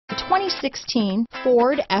2016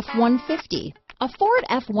 Ford F-150. A Ford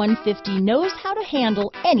F-150 knows how to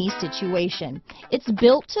handle any situation. It's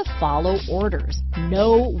built to follow orders,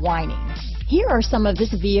 no whining. Here are some of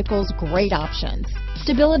this vehicle's great options: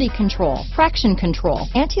 stability control, traction control,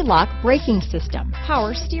 anti-lock braking system,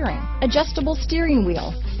 power steering, adjustable steering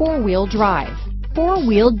wheel, four-wheel drive,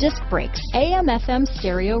 four-wheel disc brakes, AM/FM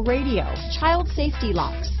stereo radio, child safety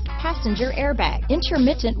locks, passenger airbag,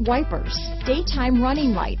 intermittent wipers, daytime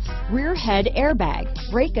running lights, rear head airbag,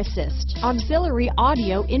 brake assist, auxiliary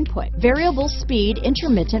audio input, variable speed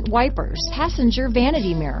intermittent wipers, passenger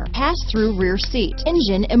vanity mirror, pass-through rear seat,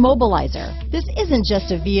 engine immobilizer. This isn't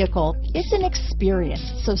just a vehicle, it's an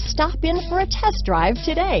experience. So stop in for a test drive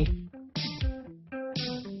today.